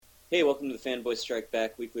Hey, welcome to the Fanboy Strike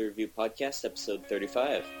Back Weekly Review Podcast, episode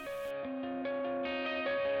 35.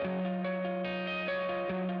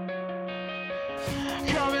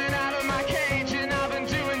 Coming out of my cage and I've been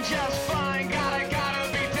doing just fine.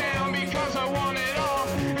 Gotta be down because I want it all.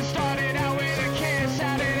 It started out with a kiss,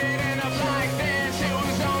 how did it end up like this? It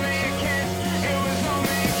was only a kiss, it was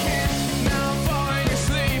only a kiss. Now I'm falling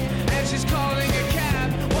asleep and she's calling a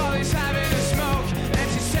cab while he's having a smoke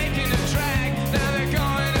and she's taking a drag. Now they're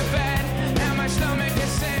going to bed and my stomach is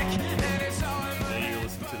sick and it's all in my Hey, you're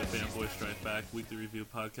listening to the Fanboy Strike Back Weekly Review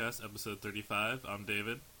Podcast, episode 35. I'm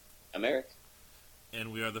David. I'm Eric.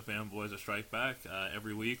 And we are the Fanboys of Strike Back.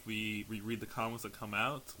 Every week we read the comics that come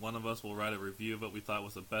out. One of us will write a review of what we thought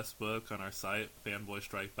was the best book on our site,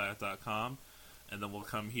 fanboystrikeback.com. And then we'll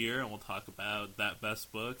come here and we'll talk about that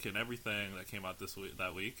best book and everything that came out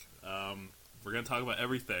that week. We're going to talk about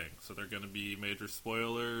everything. So there are going to be major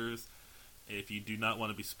spoilers. If you do not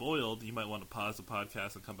want to be spoiled, you might want to pause the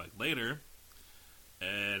podcast and come back later.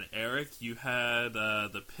 And Eric, you had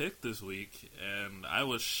the pick this week, and I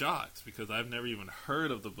was shocked because I've never even heard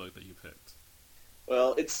of the book that you picked.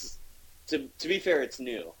 Well, it's to be fair, it's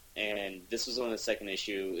new, and this was on the second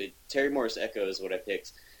issue. Terry Moore's Echo is what I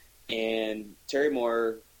picked, and Terry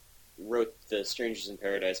Moore wrote the Strangers in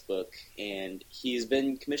Paradise book, and he's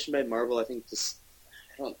been commissioned by Marvel. I think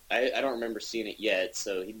I don't remember seeing it yet.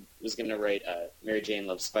 So he was going to write Mary Jane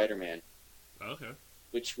Loves Spider-Man. Okay.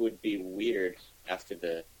 Which would be weird after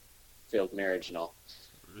the failed marriage and all.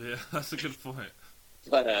 Yeah, that's a good point.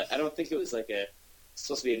 But I don't think it was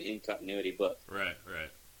supposed to be an in-continuity book. Right.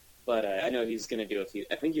 But I know he's going to do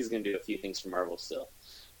I think he's going to do a few things for Marvel still.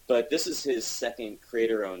 But this is his second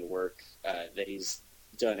creator-owned work that he's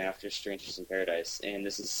done after Strangers in Paradise. And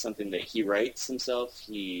this is something that he writes himself,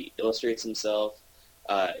 he illustrates himself.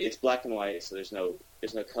 It's black and white, so there's no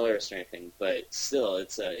colorist or anything, but still,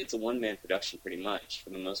 it's a one-man production pretty much for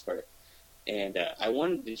the most part. And I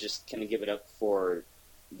wanted to just kind of give it up for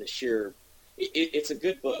the sheer. It's a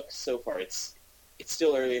good book so far. It's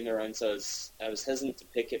still early in the run, so I was hesitant to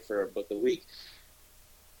pick it for a book of the week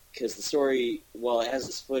because the story, while it has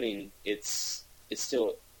its footing, it's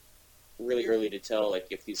still really early to tell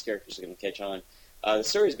if these characters are going to catch on. The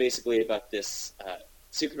story is basically about this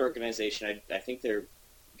secret organization. I think they're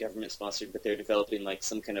government sponsored, but they're developing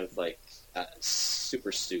some kind of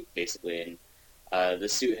super suit basically, and the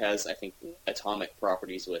suit has, I think, atomic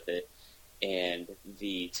properties with it, and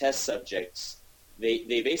the test subjects,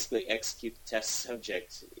 they basically execute the test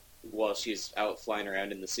subject while she's out flying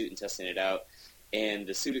around in the suit and testing it out, and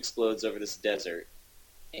the suit explodes over this desert,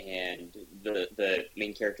 and the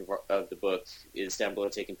main character of the book is down below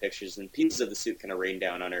taking pictures, and pieces of the suit kind of rain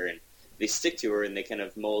down on her, and they stick to her, and they kind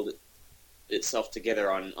of mold itself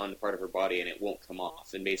together on the part of her body, and it won't come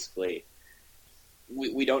off, and basically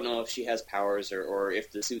we don't know if she has powers or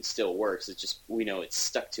if the suit still works. It's just we know it's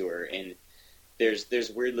stuck to her, and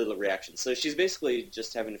there's weird little reactions. So she's basically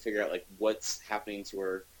just having to figure out what's happening to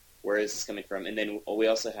her, where is this coming from, and then we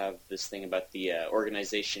also have this thing about the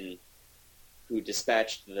organization who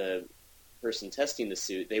dispatched the person testing the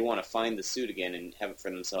suit. They want to find the suit again and have it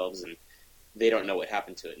for themselves, and they don't know what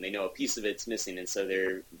happened to it, and they know a piece of it's missing, and so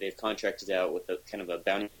they've contracted out with a kind of a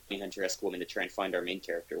bounty hunter-esque woman to try and find our main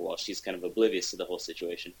character while she's kind of oblivious to the whole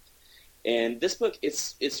situation. And this book,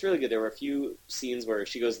 it's really good. There were a few scenes where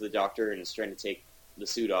she goes to the doctor and is trying to take the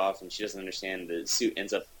suit off, and she doesn't understand. The suit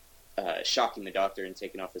ends up shocking the doctor and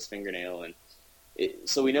taking off his fingernail, and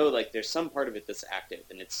so we know there's some part of it that's active,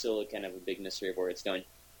 and it's still kind of a big mystery of where it's going.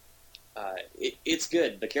 It's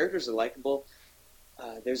good. The characters are likable.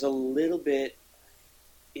 There's a little bit.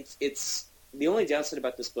 It's the only downside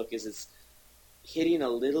about this book is it's hitting a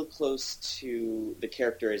little close to the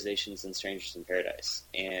characterizations in Strangers in Paradise,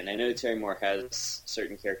 and I know Terry Moore has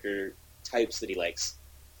certain character types that he likes,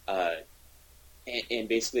 and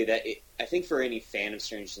basically I think for any fan of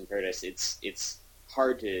Strangers in Paradise, it's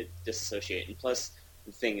hard to disassociate. And plus,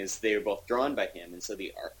 the thing is, they are both drawn by him, and so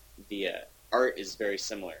the art is very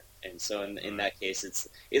similar. And so in that case,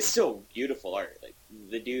 it's still beautiful art.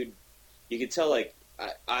 The dude, you could tell.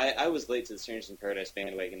 I was late to the Strangers in Paradise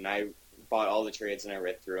bandwagon, and I bought all the trades and I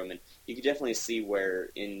read through them, and you could definitely see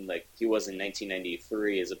where he was in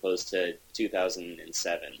 1993 as opposed to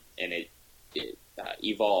 2007, and it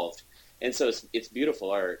evolved. And so it's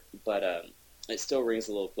beautiful art, but it still rings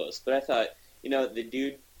a little close. But I thought, the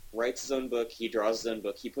dude writes his own book, he draws his own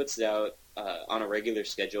book, he puts it out on a regular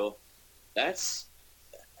schedule. That's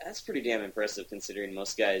pretty damn impressive considering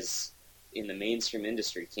most guys in the mainstream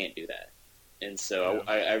industry can't do that. And so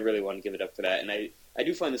yeah. I really want to give it up for that. And I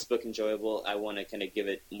do find this book enjoyable. I want to kind of give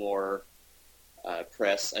it more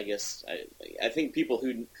press, I guess. I think people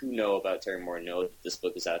who know about Terry Moore know that this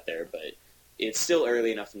book is out there, but it's still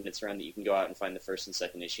early enough in its run that you can go out and find the first and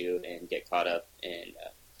second issue and get caught up and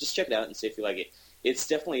just check it out and see if you like it. It's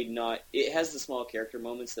definitely not. It has the small character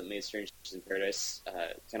moments that made Strangers in Paradise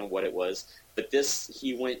kind of what it was, but this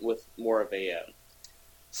he went with more of a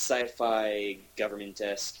sci-fi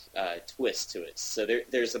government-esque twist to it. So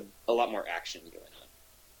there's a lot more action going on.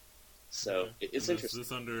 So it's interesting.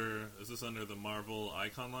 Is this under the Marvel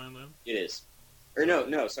Icon line then? It is. Or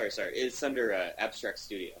no, sorry. It's under Abstract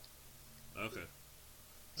Studio. Okay.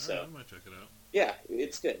 So right, I might check it out. Yeah,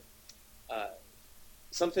 it's good.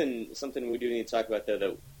 Something we do need to talk about though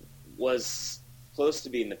that was close to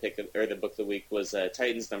being the pick or the book of the week was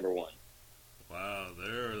Titans #1. Wow,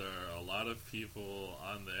 there are a lot of people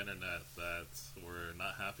on the internet that were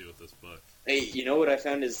not happy with this book. Hey, you know what I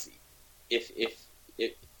found is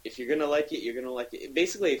if you're gonna like it, you're gonna like it.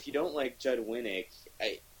 Basically, if you don't like Judd Winnick,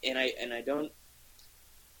 I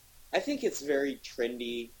think it's very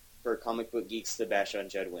trendy for comic book geeks to bash on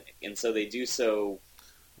Judd Winnick, and so they do so.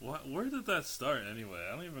 Where did that start anyway?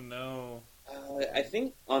 I don't even know. I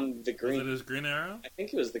think on the Green. Was it his Green Arrow? I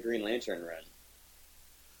think it was the Green Lantern run.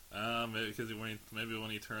 Maybe because when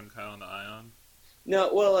he turned Kyle into Ion.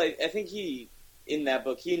 No, well, I think in that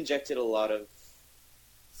book he injected a lot of.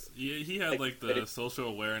 He had like the social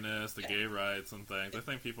awareness, the gay rights and things. I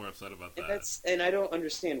think people are upset about that. And I don't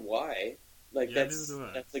understand why. Like that's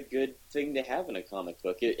a good thing to have in a comic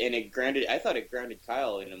book. I thought it grounded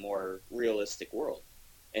Kyle in a more realistic world.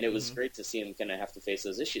 And it was great to see him kind of have to face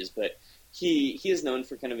those issues. But he is known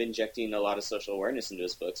for kind of injecting a lot of social awareness into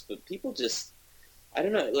his books. But people just, I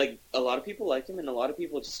don't know, like a lot of people like him and a lot of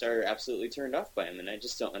people just are absolutely turned off by him. And I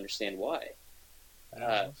just don't understand why. Yeah,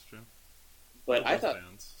 that's true. But I thought,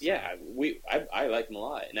 fans, so. Yeah, I like him a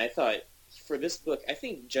lot. And I thought for this book, I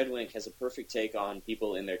think Judd Winnick has a perfect take on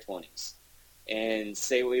people in their 20s. And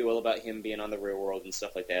say what you will about him being on the Real World and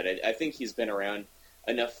stuff like that. I think he's been around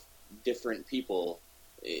enough different people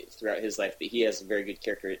throughout his life that he has a very good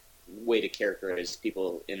way to characterize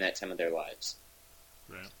people in that time of their lives.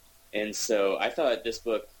 Right. And so I thought this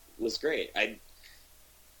book was great.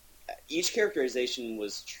 Each characterization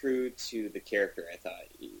was true to the character, I thought.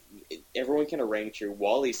 Everyone kind of rang true.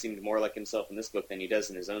 Wally seemed more like himself in this book than he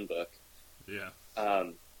does in his own book. Yeah.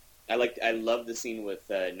 I love the scene with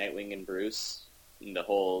Nightwing and Bruce. And the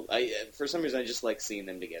whole, for some reason, I just like seeing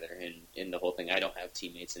them together in the whole thing. I don't have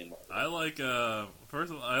teammates anymore. I like,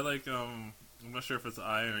 first of all, I'm not sure if it's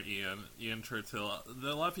Ian or Ian Churchill.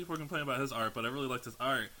 A lot of people are complaining about his art, but I really liked his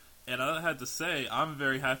art. And I had to say, I'm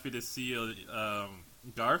very happy to see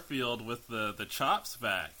Garfield with the chops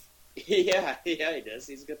back. Yeah, he does.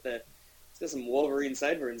 He's got some Wolverine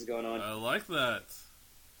sideburns going on. I like that.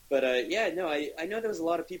 But I know there was a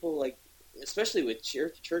lot of people like, especially with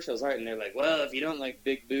Churchill's art, and they're like, well, if you don't like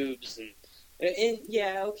big boobs, and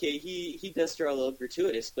yeah, okay, he does draw a little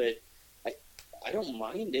gratuitous, but I don't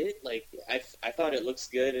mind it. Like I thought it looks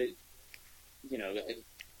good.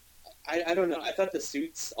 I don't know. I thought the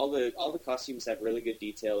suits, all the costumes have really good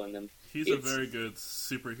detail in them. He's a very good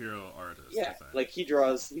superhero artist. Yeah, like he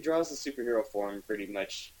draws the superhero form pretty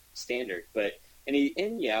much standard, but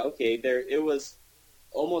it was.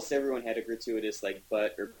 Almost everyone had a gratuitous like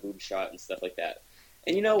butt or boob shot and stuff like that.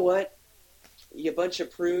 And you know what? You bunch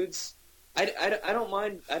of prudes. I don't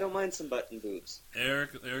mind some butt and boobs.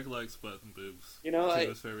 Eric likes butt and boobs. You know, it's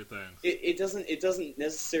his favorite things. It doesn't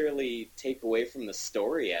necessarily take away from the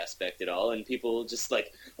story aspect at all. And people just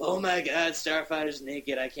like, oh my God, Starfire's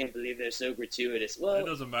naked. I can't believe they're so gratuitous. Well, it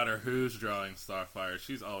doesn't matter who's drawing Starfire.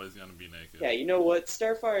 She's always going to be naked. Yeah, you know what?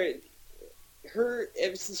 Starfire, ever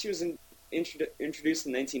since she was introduced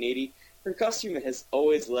in 1980, her costume has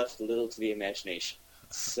always left little to the imagination.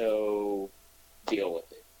 So, deal with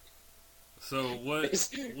it. So,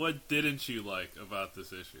 what didn't you like about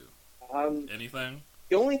this issue? Anything?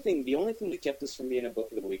 The only thing that kept this from being a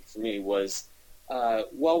book of the week for me was,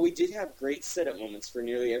 while we did have great setup moments for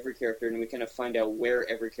nearly every character, and we kind of find out where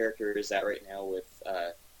every character is at right now with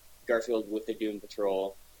Garfield with the Doom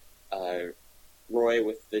Patrol, Roy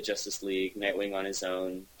with the Justice League, Nightwing on his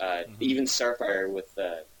own, even Starfire with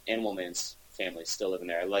Animal Man's family still living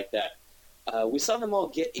there. I like that. We saw them all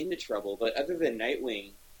get into trouble, but other than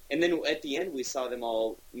Nightwing, and then at the end we saw them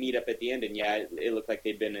all meet up at the end, and yeah, it looked like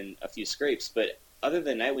they'd been in a few scrapes, but other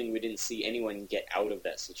than Nightwing, we didn't see anyone get out of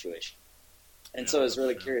that situation. And so I was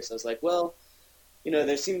really curious. I was like, well,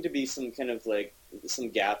 there seemed to be some kind of like some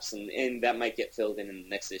gaps, and that might get filled in the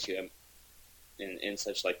next issue and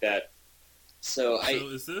such like that. So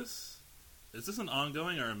is this an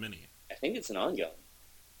ongoing or a mini? I think it's an ongoing.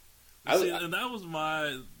 See, and that was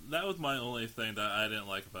my only thing that I didn't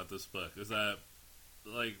like about this book, is that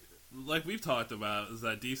like we've talked about, is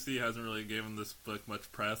that DC hasn't really given this book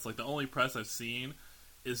much press. Like, the only press I've seen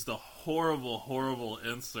is the horrible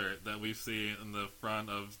insert that we've seen in the front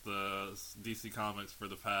of the DC Comics for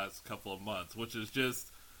the past couple of months, which is just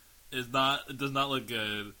it does not look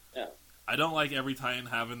good. Yeah. I don't like every Titan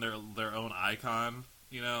having their own icon.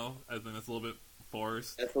 You know, I think it's a little bit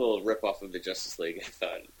forced. That's a little rip off of the Justice League. I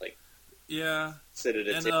thought, like, yeah, sit at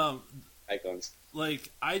a table, icons.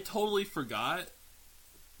 Like, I totally forgot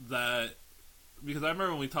that, because I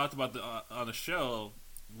remember when we talked about on the show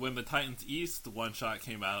when the Titans East one shot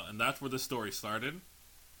came out, and that's where the story started.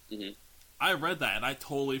 Mm-hmm. I read that and I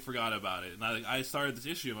totally forgot about it, and I started this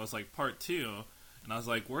issue and I was like, part 2, and I was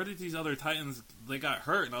like, where did these other Titans, they got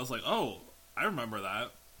hurt? And I was like, oh, I remember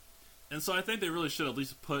that. And so I think they really should at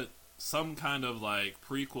least put some kind of like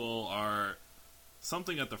prequel or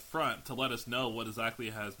something at the front to let us know what exactly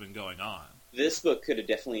has been going on. This book could have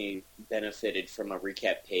definitely benefited from a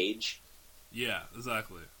recap page. Yeah,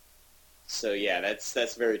 exactly. So yeah,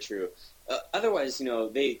 that's very true. Otherwise, you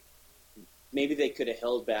know, maybe they could have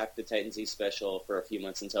held back the Titans East special for a few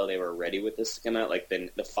months until they were ready with this to come out, like the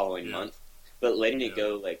following month. But letting it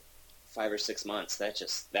go like 5 or 6 months,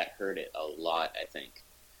 that hurt it a lot, I think.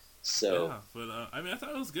 So yeah, but I mean, I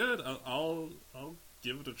thought it was good. I'll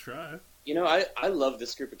give it a try. You know, I love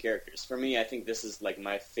this group of characters. For me, I think this is like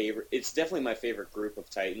my favorite. It's definitely my favorite group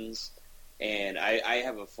of Titans, and I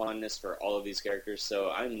have a fondness for all of these characters.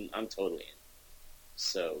 So I'm totally in.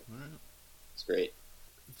 So it's great.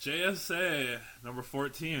 JSA number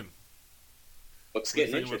 14. Book's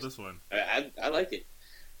getting interesting about this one. I like it.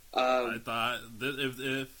 I thought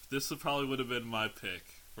if this probably would have been my pick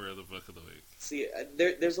for the book of the week. See,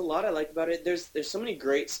 there's a lot I like about it. There's so many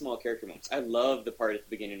great small character moments. I love the part at the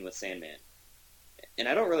beginning with Sandman, and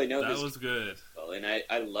I don't really know that was good. Well, and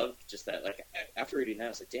I loved just that. Like, after reading that, I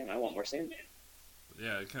was like, damn, I want more Sandman.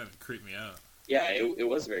 Yeah, it kind of creeped me out. Yeah, it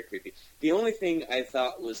was very creepy. The only thing I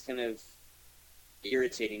thought was kind of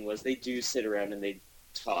irritating was they do sit around and they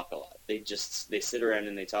talk a lot. They sit around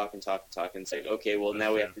and they talk and talk and talk and say, okay, well,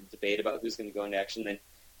 now we have to debate about who's going to go into action. Then,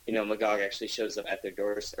 you know, Magog actually shows up at their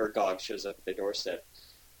doors, or Gog shows up at their doorstep.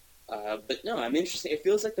 But no, I'm interested. It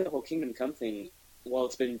feels like the whole Kingdom Come thing, while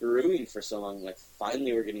it's been brewing for so long, like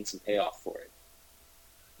finally we're getting some payoff for it.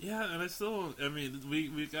 Yeah, and I mean,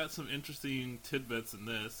 we got some interesting tidbits in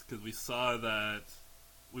this, because we saw that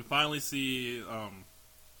we finally see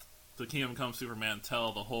the Kingdom Come Superman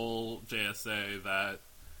tell the whole JSA that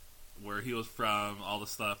where he was from, all the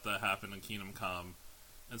stuff that happened in Kingdom Come.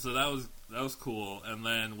 And so that was cool. And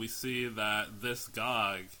then we see that this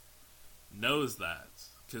Gog knows that,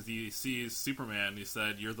 because he sees Superman. He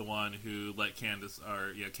said, "You're the one who let Kansas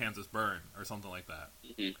burn," or something like that.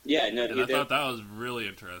 Mm-hmm. Yeah, no. And I thought that was really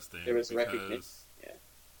interesting. There was recognition.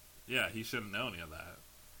 Yeah, he shouldn't know any of that.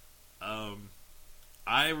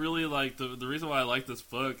 I really like the reason why I like this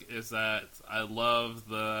book is that I love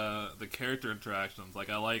the character interactions. Like,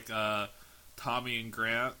 I like Tommy and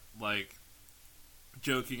Grant, like,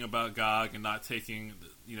 joking about Gog and not taking,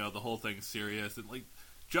 you know, the whole thing serious. And, like,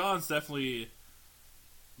 John's definitely,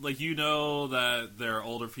 like, you know that there are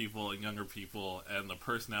older people and younger people, and the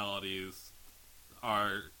personalities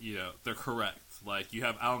are, you know, they're correct. Like, you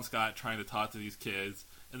have Alan Scott trying to talk to these kids,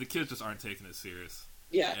 and the kids just aren't taking it serious.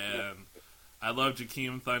 Yeah. And I love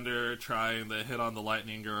Jakeem Thunder trying to hit on the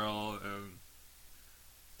Lightning Girl, and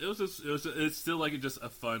it's still like just a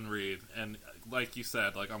fun read. And like you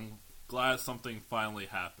said, like, I'm glad something finally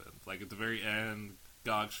happened. Like, at the very end,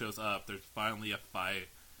 Gog shows up. There's finally a fight,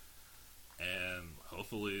 and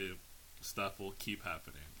hopefully stuff will keep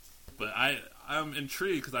happening. But I'm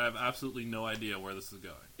intrigued because I have absolutely no idea where this is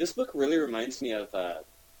going. This book really reminds me of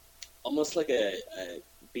almost like a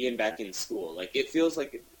being back in school. Like, it feels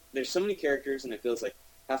like there's so many characters, and it feels like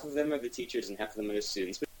half of them are the teachers and half of them are the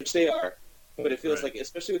students, which they are. But it feels like,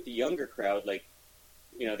 especially with the younger crowd, like,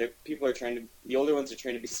 you know, the older ones are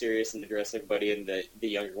trying to be serious and address everybody, and the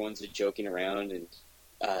younger ones are joking around and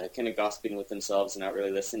kind of gossiping with themselves and not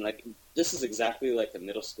really listening. Like, this is exactly like a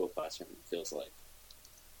middle school classroom, it feels like.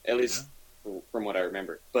 At least from what I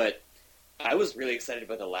remember. But I was really excited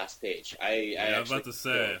about the last page. I was about to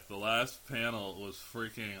say, the last panel was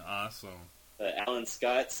freaking awesome. Alan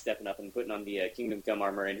Scott stepping up and putting on the Kingdom Come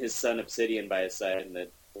armor, and his son Obsidian by his side, and the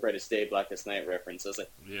Brightest Day, Blackest Night reference. I was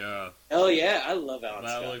like, yeah. Hell yeah, I love Alan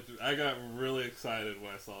Scott. I got really excited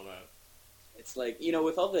when I saw that. It's like, you know,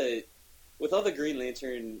 with all the Green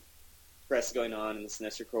Lantern press going on in the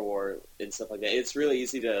Sinestro Corps War and stuff like that, it's really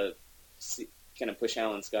easy to kind of push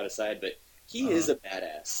Alan Scott aside, but he is a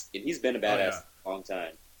badass, and he's been a badass for a long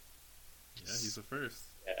time. Yeah, he's the first.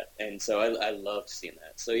 Yeah, and so I loved seeing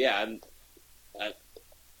that. So yeah,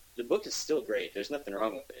 the book is still great. There's nothing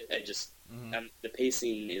wrong with it. I just the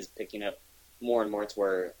pacing is picking up more and more to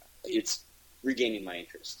where it's regaining my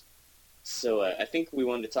interest. So I think we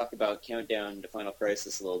wanted to talk about Countdown to Final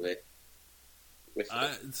Crisis a little bit.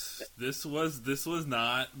 This was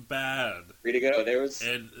not bad. Free to go. There was,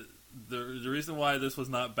 and the reason why this was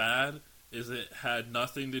not bad is it had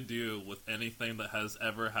nothing to do with anything that has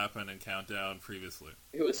ever happened in Countdown previously.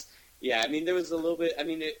 It was, yeah. I mean, there was a little bit. I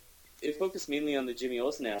mean, it focused mainly on the Jimmy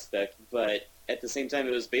Olsen aspect, but at the same time,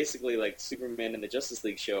 it was basically like Superman and the Justice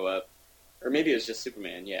League show up, or maybe it was just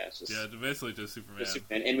Superman. Yeah, it's just basically just Superman.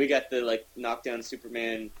 And we got the like knockdown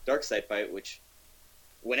Superman Darkseid fight, which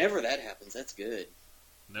whenever that happens, that's good.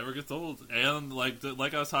 Never gets old. And like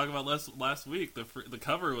I was talking about last week, the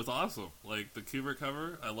cover was awesome. Like the Kubrick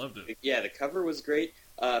cover, I loved it. Yeah, the cover was great.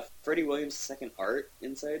 Freddie Williams' second art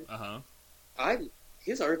inside.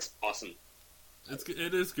 His art's awesome.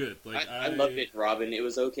 It is good. Like I loved it in Robin. It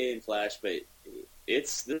was okay in Flash, but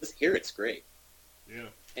it's great. Yeah.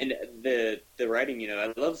 And the writing,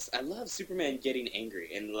 I love Superman getting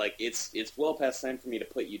angry, and like it's well past time for me to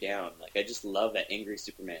put you down. Like I just love that angry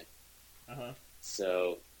Superman.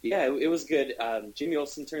 So yeah, it was good. Jimmy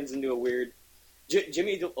Olsen turns into a weird.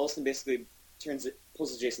 Jimmy Olsen basically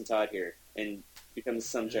pulls a Jason Todd here and becomes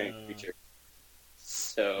some giant creature.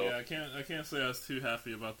 So yeah, I can't say I was too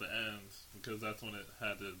happy about the end because that's when it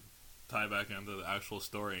had to tie back into the actual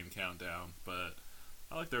story and Countdown. But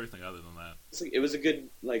I liked everything other than that. It was a good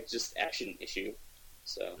just action issue.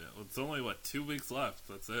 So yeah, it's only 2 weeks left.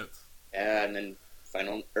 That's it. Yeah, and then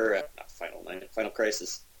Final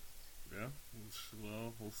Crisis. Yeah,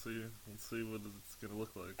 well, we'll see. We'll see what it's gonna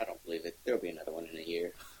look like. I don't believe it. There'll be another one in a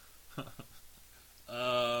year.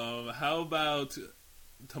 How about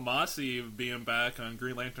Tomasi being back on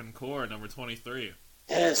Green Lantern Corps number 23?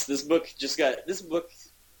 Yes, this book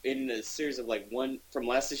in a series of one from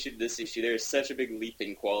last issue to this issue. There's such a big leap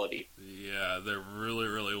in quality. Yeah, there really,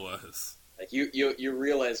 really was. Like you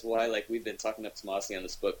realize why we've been talking up Tomasi on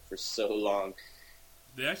this book for so long.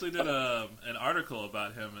 They actually did an article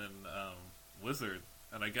about him in Wizard,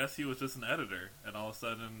 and I guess he was just an editor, and all of a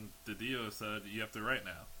sudden DiDio said, you have to write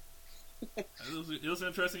now. It was an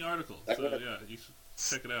interesting article, so yeah, you should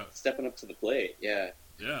check it out. Stepping up to the plate, yeah.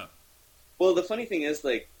 Yeah. Well, the funny thing is,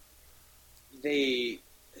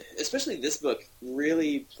 especially this book,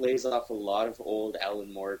 really plays off a lot of old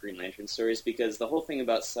Alan Moore Green Lantern stories, because the whole thing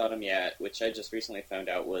about Sodom Yat, which I just recently found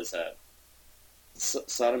out was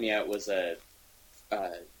Sodom Yat was a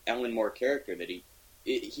Alan Moore character that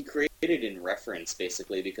he created in reference,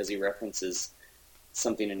 basically, because he references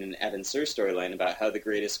something in an Evan Sur storyline about how the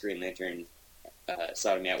greatest Green Lantern,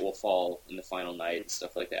 Sodom Yat, will fall in the final night and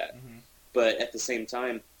stuff like that. Mm-hmm. But at the same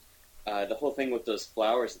time, the whole thing with those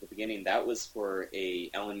flowers at the beginning, that was for a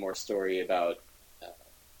Alan Moore story about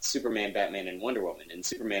Superman, Batman, and Wonder Woman. And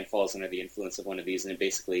Superman falls under the influence of one of these, and it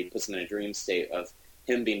basically puts him in a dream state of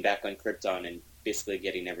him being back on Krypton and basically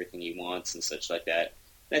getting everything he wants and such like that.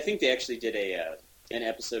 And I think they actually did an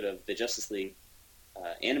episode of the Justice League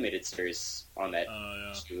animated series on that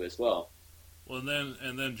issue as well. Well,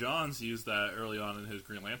 and then Johns used that early on in his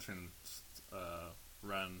Green Lantern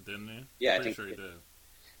run, didn't he? Yeah, I'm pretty sure he did.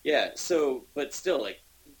 Yeah, so, but still,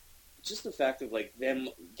 just the fact of, them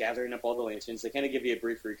gathering up all the lanterns, they kind of give you a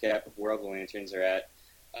brief recap of where all the lanterns are at.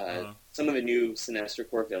 Some of the new Sinestro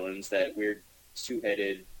Corps villains, that weird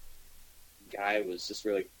two-headed guy was just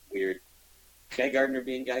really weird. Guy Gardner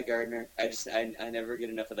being Guy Gardner. I never get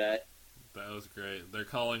enough of that. That was great. They're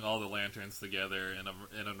calling all the lanterns together in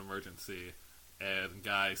an emergency, and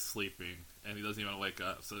Guy's sleeping, and he doesn't even wake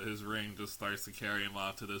up, so his ring just starts to carry him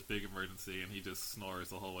off to this big emergency, and he just snores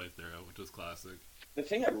the whole way through, which was classic. The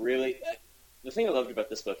thing I loved about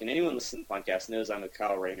this book, and anyone listening to the podcast knows I'm a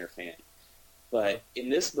Kyle Rayner fan, but in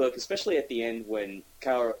this book, especially at the end when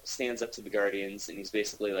Kyle stands up to the Guardians, and he's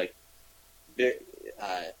basically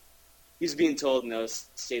he's being told, no,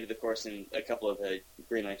 stay to the course, and a couple of the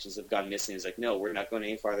Green Lanterns have gone missing. He's like, no, we're not going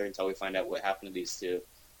any farther until we find out what happened to these two.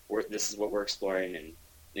 This is what we're exploring, and,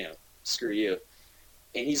 screw you.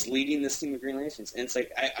 And he's leading this team of Green Lanterns. And it's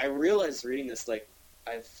I realized reading this,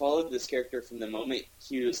 I've followed this character from the moment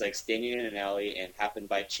he was, standing in an alley and happened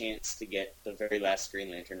by chance to get the very last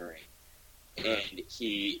Green Lantern ring. And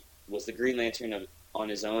he was the Green Lantern on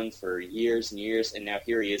his own for years and years, and now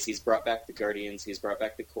here he is. He's brought back the Guardians, he's brought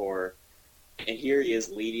back the Corps, and here he is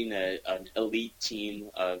leading an elite team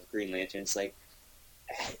of Green Lanterns.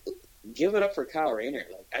 Give it up for Kyle Rayner.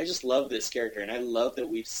 I just love this character, and I love that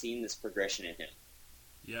we've seen this progression in him.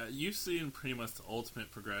 Yeah, you've seen pretty much the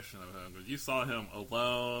ultimate progression of him. You saw him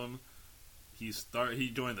alone, he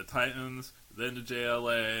joined the Titans, then the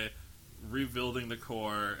JLA, rebuilding the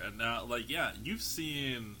core, and now, like, yeah, you've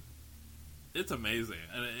seen, it's amazing,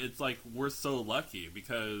 and it's like, we're so lucky,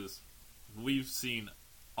 because we've seen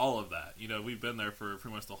all of that. You know, we've been there for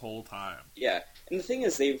pretty much the whole time. Yeah, and the thing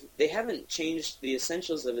is, they haven't changed the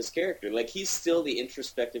essentials of his character. Like, he's still the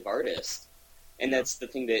introspective artist, and that's the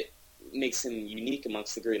thing that makes him unique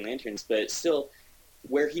amongst the Green Lanterns, but still,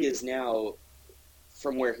 where he is now,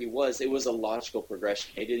 from where he was, it was a logical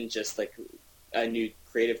progression. It didn't just, like, a new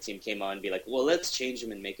creative team came on and be like, well, let's change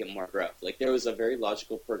him and make him more gruff. Like, there was a very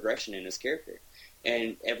logical progression in his character.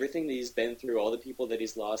 And everything that he's been through, all the people that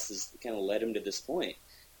he's lost, has kind of led him to this point.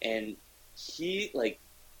 And he, like,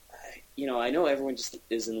 you know, I know everyone just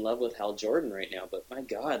is in love with Hal Jordan right now, but my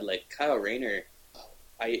God, like, Kyle Rayner,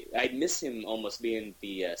 I miss him almost being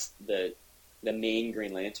the main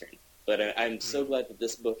Green Lantern. But I'm so glad that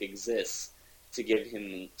this book exists to give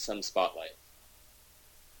him some spotlight.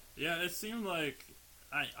 Yeah, it seemed like,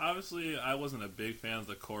 I wasn't a big fan of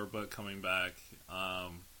the core book coming back,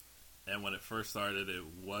 and when it first started, it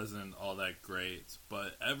wasn't all that great,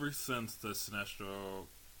 but ever since the Sinestro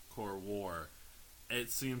Corps War,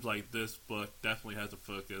 it seems like this book definitely has a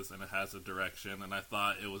focus, and it has a direction, and I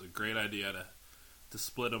thought it was a great idea to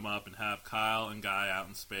split them up and have Kyle and Guy out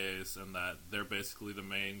in space, and that they're basically the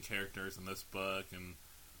main characters in this book, and,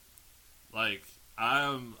 like,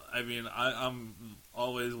 I'm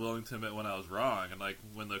always willing to admit when I was wrong, and, like,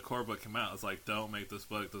 when the core book came out, it's like, don't make this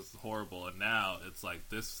book, this is horrible, and now it's like,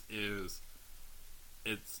 it's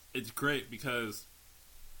great, because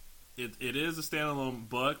it is a standalone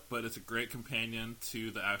book, but it's a great companion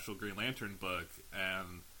to the actual Green Lantern book,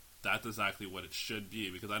 and that's exactly what it should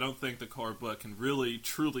be, because I don't think the core book can really,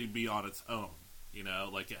 truly be on its own, you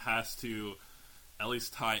know, like, it has to at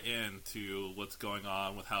least tie in to what's going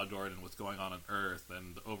on with Hal Jordan, what's going on Earth,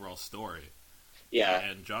 and the overall story. Yeah.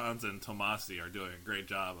 And Johns and Tomasi are doing a great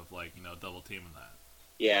job of, like, you know, double teaming that.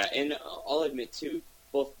 Yeah, and I'll admit, too,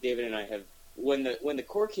 both David and I have, when the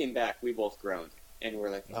core came back, we both groaned, and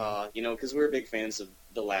we're like, you know, because we're big fans of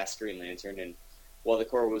the last Green Lantern, and while the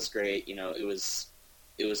core was great, you know, it was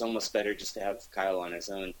almost better just to have Kyle on his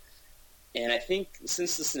own. And I think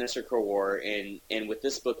since the Sinestro Corps War, and with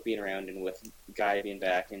this book being around, and with Guy being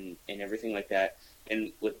back, and everything like that,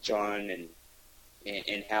 and with John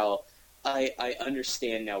and Hal, I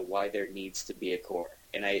understand now why there needs to be a core.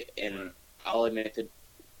 And I'll admit that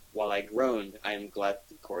while I groaned, I'm glad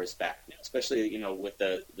the core is back now. Especially, you know, with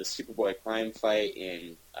the Superboy Prime fight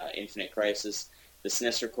in Infinite Crisis, the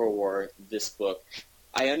Sinestro Corps War, this book,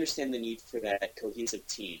 I understand the need for that cohesive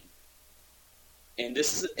team. And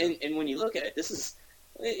this is, and when you look at it,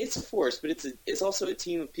 it's a force, but it's also a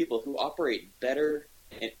team of people who operate better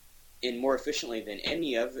and more efficiently than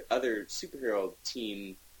any other superhero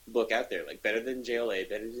team book out there. Like, better than JLA,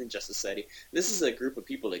 better than Justice Society. This is a group of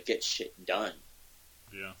people that get shit done.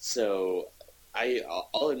 Yeah. So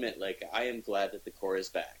I'll admit, like, I am glad that the core is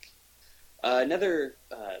back. Another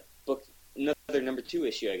book, another number 2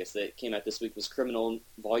 issue, I guess, that came out this week was Criminal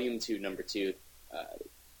Volume 2, number 2.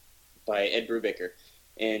 By Ed Brubaker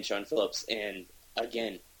and Sean Phillips, and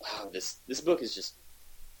again, wow, this book is just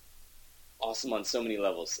awesome on so many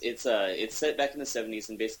levels. It's set back in the 70s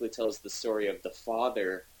and basically tells the story of the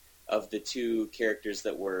father of the two characters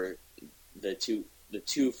that were the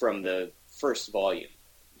two from the first volume.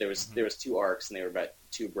 There was 2 arcs, and they were about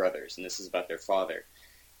 2 brothers, and this is about their father.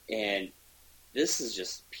 And this is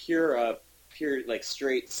just pure like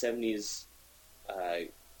straight 70s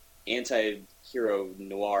anti-hero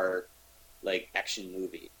noir, like, action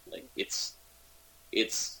movie. Like, it's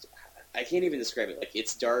I can't even describe it. Like,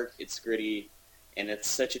 it's dark, it's gritty, and it's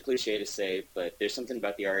such a cliche to say, but there's something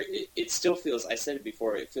about the art. It still feels, I said it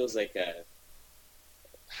before, it feels like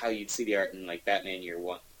how you'd see the art in, like, Batman Year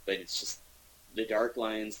One. But it's just the dark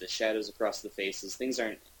lines, the shadows across the faces, things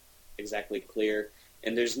aren't exactly clear,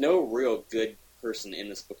 and there's no real good person in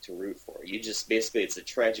this book to root for. You just, basically, it's a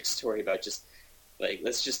tragic story about just, like,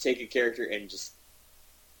 let's just take a character and just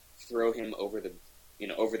throw him over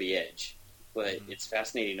the edge. But it's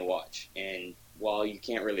fascinating to watch, and while you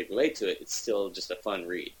can't really relate to it, it's still just a fun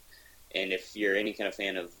read. And if you're any kind of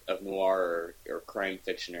fan of noir or crime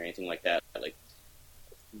fiction or anything like that, like,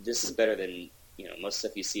 this is better than, you know, most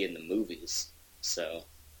stuff you see in the movies. So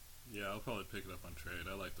yeah, I'll probably pick it up on trade.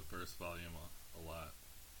 I like the first volume a lot.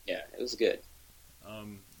 Yeah, it was good.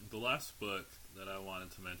 The last book that I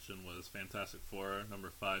wanted to mention was Fantastic Four, number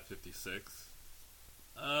 556.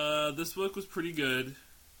 This book was pretty good.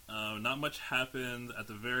 Not much happened at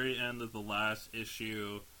the very end of the last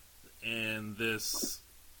issue, and this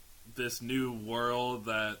this new world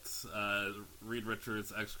that Reed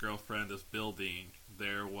Richards' ex-girlfriend is building,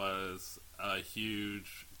 there was a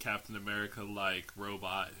huge Captain America-like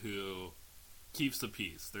robot who keeps the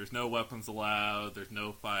peace. There's no weapons allowed, there's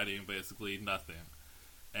no fighting, basically nothing.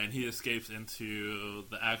 And he escapes into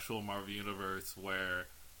the actual Marvel Universe where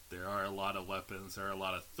there are a lot of weapons, there are a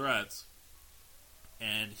lot of threats,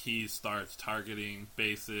 and he starts targeting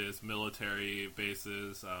bases, military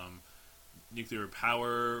bases, nuclear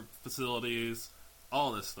power facilities,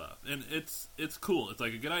 all this stuff. And it's cool. It's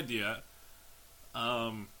like a good idea.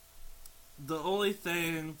 The only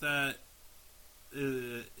thing that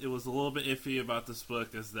it was a little bit iffy about this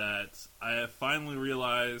book is that I have finally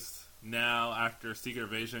realized now, after Secret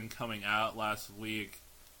Invasion coming out last week,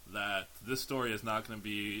 that this story is not going to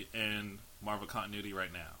be in Marvel continuity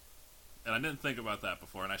right now. And I didn't think about that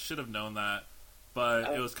before, and I should have known that,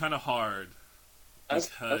 but it was kind of hard. I was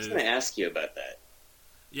going to ask you about that.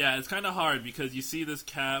 Yeah, it's kind of hard because you see this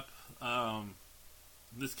Cap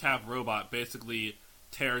robot basically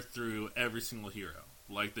tear through every single hero.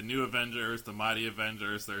 Like the New Avengers, the Mighty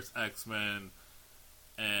Avengers, there's X-Men,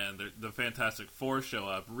 and the Fantastic Four show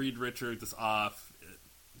up. Reed Richards is off.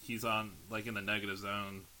 He's on, like, in the negative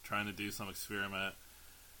zone, trying to do some experiment.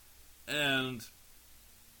 And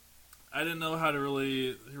I didn't know how to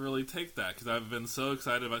really take that, because I've been so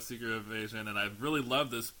excited about Secret Invasion, and I really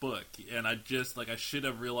love this book. And I should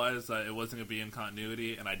have realized that it wasn't going to be in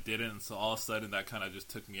continuity, and I didn't. And so all of a sudden, that kind of just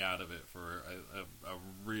took me out of it for a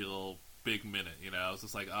real big minute, you know? I was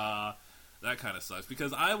just like, that kind of sucks.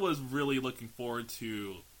 Because I was really looking forward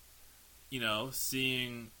to, you know,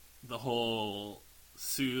 seeing the whole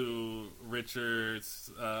Sue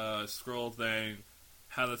Richards Skrull thing,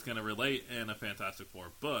 how that's going to relate in a Fantastic Four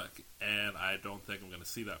book, and I don't think I'm going to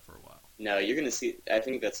see that for a while. No, you're going to see... I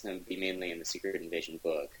think that's going to be mainly in the Secret Invasion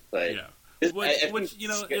book, but... Yeah. Which you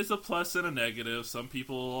know, is a plus and a negative. Some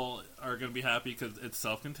people are going to be happy because it's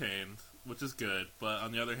self-contained, which is good, but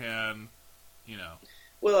on the other hand, you know...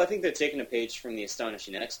 Well, I think they're taking a page from the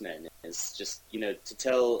Astonishing X-Men. It's just, you know, to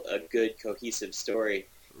tell a good, cohesive story,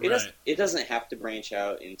 it doesn't have to branch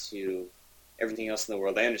out into everything else in the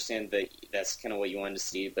world. I understand that that's kind of what you wanted to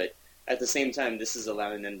see, but at the same time, this is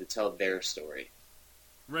allowing them to tell their story.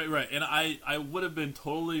 Right. And I would have been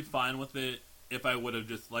totally fine with it if I would have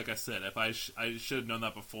just, like I said, if I should have known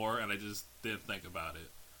that before, and I just didn't think about it.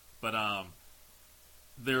 But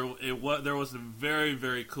there was a very,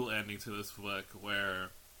 very cool ending to this book where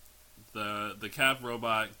the Cap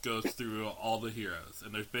robot goes through all the heroes,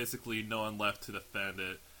 and there's basically no one left to defend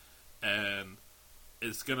it, and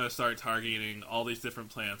it's gonna start targeting all these different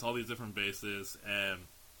planets, all these different bases, and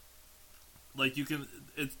like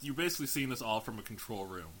you're basically seeing this all from a control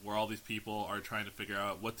room where all these people are trying to figure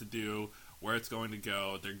out what to do, where it's going to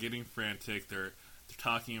go. They're getting frantic. They're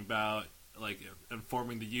talking about like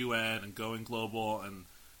informing the UN and going global and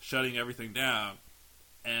shutting everything down.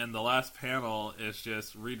 And the last panel is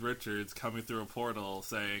just Reed Richards coming through a portal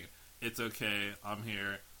saying, "It's okay, I'm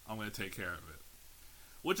here, I'm going to take care of it."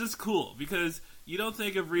 Which is cool, because you don't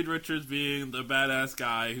think of Reed Richards being the badass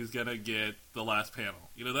guy who's going to get the last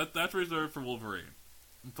panel. You know, that's reserved for Wolverine.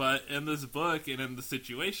 But in this book and in the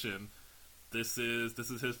situation, this is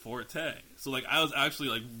his forte. So, like, I was actually,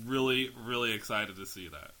 like, really, really excited to see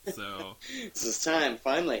that. So This is time,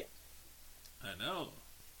 finally. I know.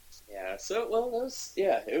 Yeah, so, well,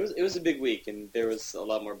 it was a big week, and there was a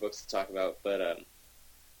lot more books to talk about, but,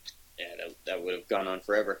 that would have gone on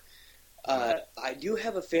forever. I do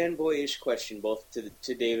have a fanboyish question, both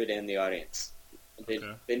to David and the audience.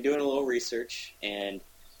 I've been doing a little research, and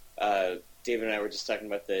David and I were just talking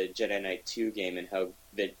about the Jedi Knight 2 game and how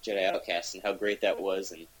the Jedi Outcast and how great that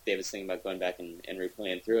was, and David's thinking about going back and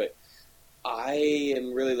replaying through it. I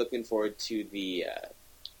am really looking forward to the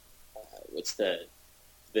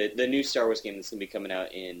the new Star Wars game that's going to be coming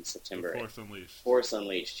out in September. Force Unleashed. Force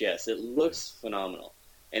Unleashed, yes. It looks phenomenal.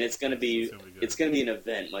 And it's going to be an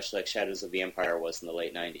event, much like Shadows of the Empire was in the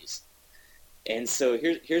late 90s. And so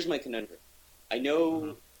here's my conundrum. I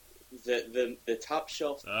know the top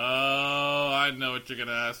shelf... Oh, I know what you're going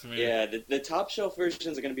to ask me. Yeah, the top shelf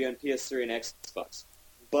versions are going to be on PS3 and Xbox.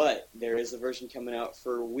 But there is a version coming out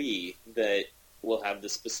for Wii that will have the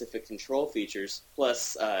specific control features,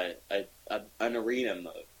 plus an arena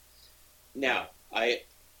mode. Now, I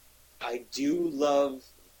do love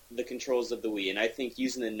the controls of the Wii, and I think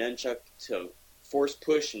using the nunchuck to force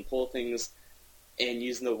push and pull things, and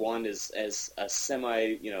using the wand as a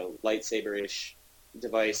semi, lightsaber-ish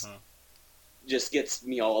device, just gets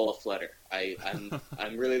me all aflutter.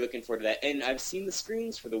 I'm really looking forward to that, and I've seen the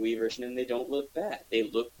screens for the Wii version, and they don't look bad. They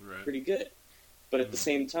look pretty good, but at the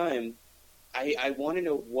same time, I want to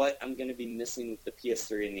know what I'm going to be missing with the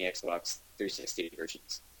PS3 and the Xbox 360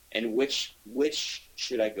 versions, and which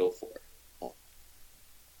should I go for?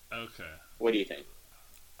 Okay. What do you think?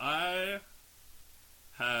 I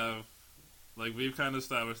have, like, we've kind of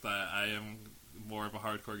established that I am more of a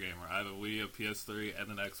hardcore gamer. I have a Wii, a PS3,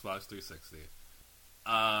 and an Xbox 360.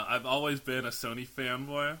 I've always been a Sony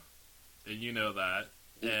fanboy, and you know that,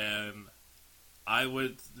 and I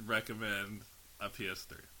would recommend a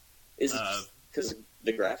PS3. Is it because of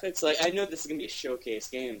the graphics? Like, I know this is going to be a showcase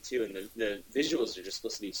game, too, and the visuals are just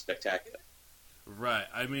supposed to be spectacular. Right.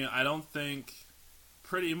 I mean, I don't think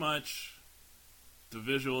pretty much the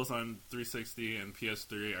visuals on 360 and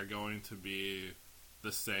PS3 are going to be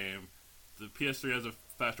the same. The PS3 has a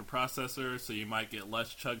faster processor, so you might get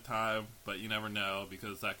less chug time, but you never know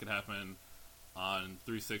because that could happen on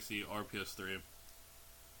 360 or PS3.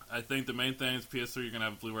 I think the main thing is PS3, you're going to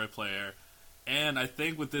have a Blu-ray player. And I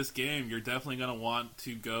think with this game, you're definitely going to want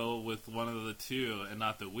to go with one of the two and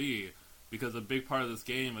not the Wii, because a big part of this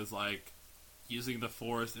game is, like, using the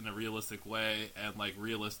Force in a realistic way and, like,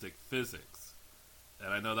 realistic physics.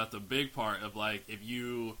 And I know that's a big part of, like, if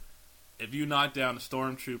you knock down a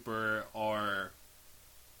stormtrooper or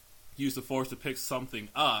use the Force to pick something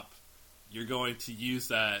up, you're going to use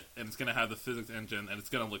that, and it's going to have the physics engine, and it's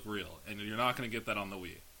going to look real. And you're not going to get that on the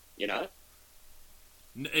Wii. You're not?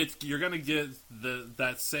 You're going to get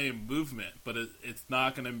that same movement, but it's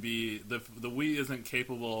not going to be... The Wii isn't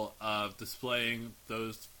capable of displaying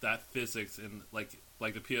that physics in like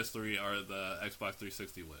the PS3 or the Xbox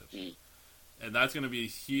 360 would. Mm. And that's going to be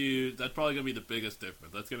huge. That's probably going to be the biggest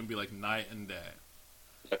difference. That's going to be like night and day.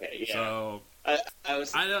 Okay, yeah. So I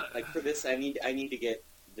was like, for this, I need to get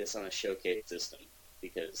this on a showcase system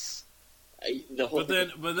because the whole.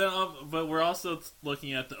 But we're also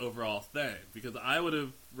looking at the overall thing, because I would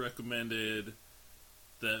have recommended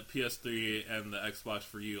the PS3 and the Xbox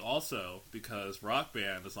for you also, because Rock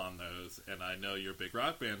Band is on those, and I know you're a big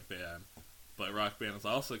Rock Band fan. But Rock Band is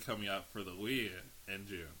also coming out for the Wii in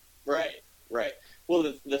June. Right.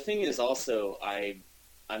 Well, the thing is also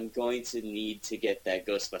I'm going to need to get that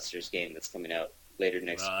Ghostbusters game that's coming out later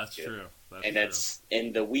next year. That's true. And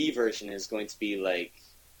the Wii version is going to be like,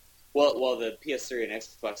 well, the PS3 and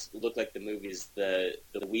Xbox look like the movies. The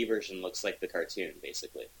Wii version looks like the cartoon,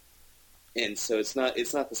 basically. And so it's not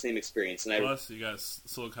the same experience. And plus, you got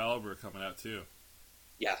Soul Calibur coming out too.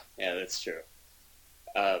 Yeah, that's true.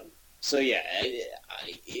 So yeah,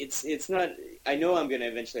 it's not. I know I'm going to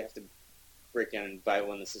eventually have to break down and buy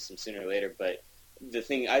one of the system sooner or later. But the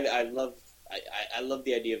thing I love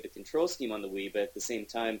the idea of the control scheme on the Wii, but at the same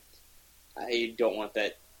time, I don't want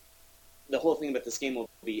that. The whole thing about this game will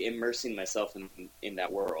be immersing myself in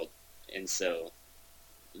that world, and so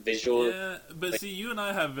visual. Yeah, but see, you and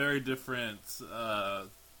I have very different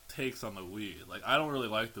takes on the Wii. Like, I don't really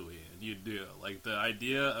like the Wii, and you do. Like, the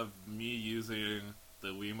idea of me using the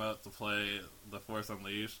Wiimote to play The Force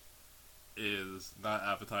Unleashed is not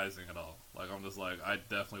appetizing at all. Like, I'm just like, I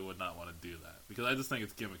definitely would not want to do that, because I just think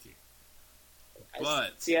it's gimmicky.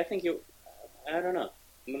 But I think I don't know.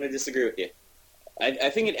 I'm going to disagree with you. I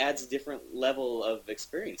think it adds a different level of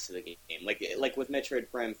experience to the game. Like with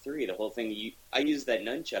Metroid Prime 3, the whole thing. I used that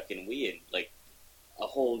nunchuck in Wii, and like a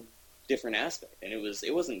whole different aspect, and it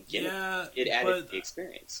wasn't gimmicky. Yeah, it added to the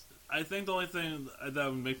experience. I think the only thing that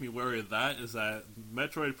would make me worry of that is that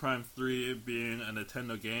Metroid Prime 3 being a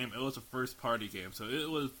Nintendo game, it was a first-party game, so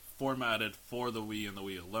it was formatted for the Wii and the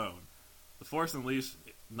Wii alone. The Force Unleashed,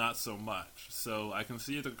 not so much. So I can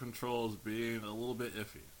see the controls being a little bit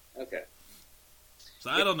iffy. Okay.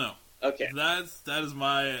 So I don't know. Okay. That is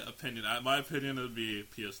my opinion. My opinion would be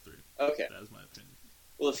PS3. Okay. That is my opinion.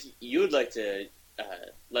 Well, if you would like to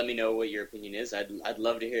let me know what your opinion is, I'd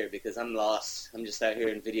love to hear it, because I'm lost. I'm just out here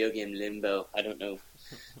in video game limbo. I don't know.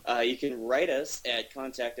 You can write us at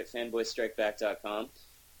contact@fanboystrikeback.com,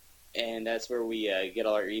 and that's where we get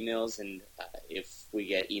all our emails, and if we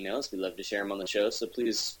get emails, we love to share them on the show, so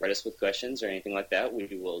please write us with questions or anything like that. We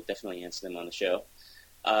will definitely answer them on the show.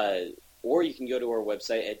 Or you can go to our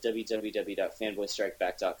website at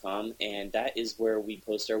www.fanboystrikeback.com, and that is where we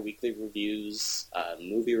post our weekly reviews,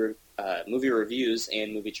 movie reviews,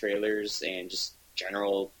 and movie trailers, and just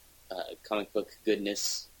general comic book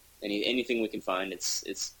goodness. Anything we can find.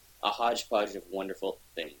 It's a hodgepodge of wonderful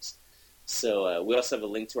things. So we also have a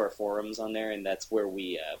link to our forums on there, and that's where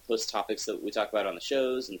we post topics that we talk about on the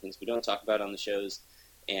shows and things we don't talk about on the shows.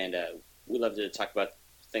 And we love to talk about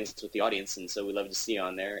things with the audience, and so we love to see you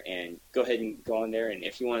on there. And go ahead and go on there, and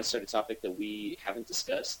if you want to start a topic that we haven't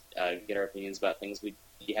discussed, get our opinions about things you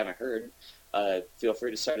haven't heard, feel free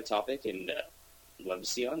to start a topic, and love to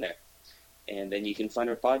see you on there. And then you can find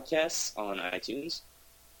our podcasts on iTunes.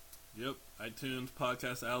 Yep, iTunes,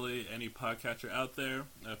 Podcast Alley, any podcatcher out there.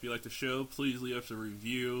 If you like the show, please leave us a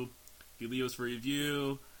review. If you leave us a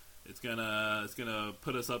review, it's gonna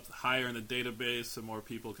put us up higher in the database so more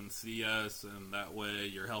people can see us, and that way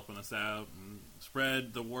you're helping us out and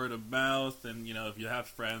spread the word of mouth. And if you have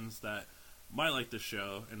friends that might like the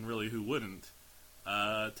show and really who wouldn't,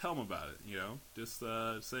 tell them about it. Just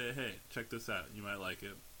say, hey, check this out. You might like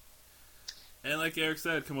it. And like Eric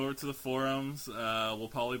said, come over to the forums. We'll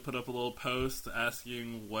probably put up a little post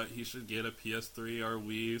asking what he should get, a PS3 or a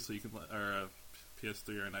Wii, so you can, or a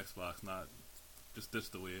PS3 or an Xbox, not just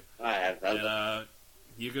ditch the Wii. And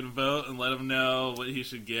you can vote and let him know what he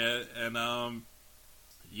should get. And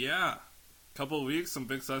yeah, couple of weeks, some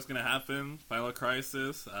big stuff's gonna happen. Final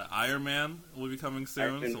Crisis, Iron Man will be coming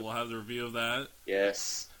soon, so we'll have the review of that.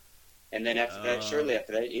 Yes, and then after that, shortly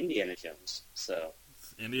after that, Indiana Jones. So.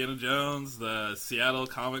 Indiana Jones, the Seattle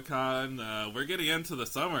Comic-Con. We're getting into the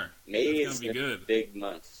summer. May is going to be good. Big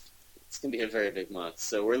month. It's going to be a very big month.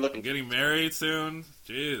 So we're looking. I'm getting married soon.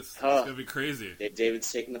 Jeez, it's going to be crazy.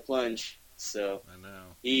 David's taking the plunge. So I know.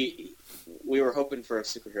 We were hoping for a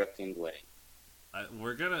superhero themed wedding.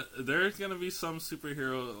 There's gonna be some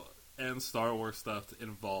superhero and Star Wars stuff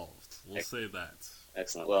involved. We'll say that.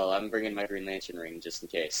 Excellent. Well, I'm bringing my Green Lantern ring just in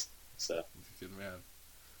case. So. Good man.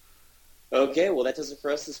 Okay, well, that does it for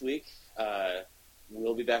us this week.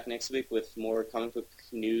 We'll be back next week with more comic book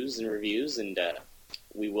news and reviews, and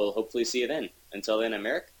we will hopefully see you then. Until then, I'm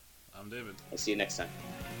Eric. I'm David. I'll see you next time.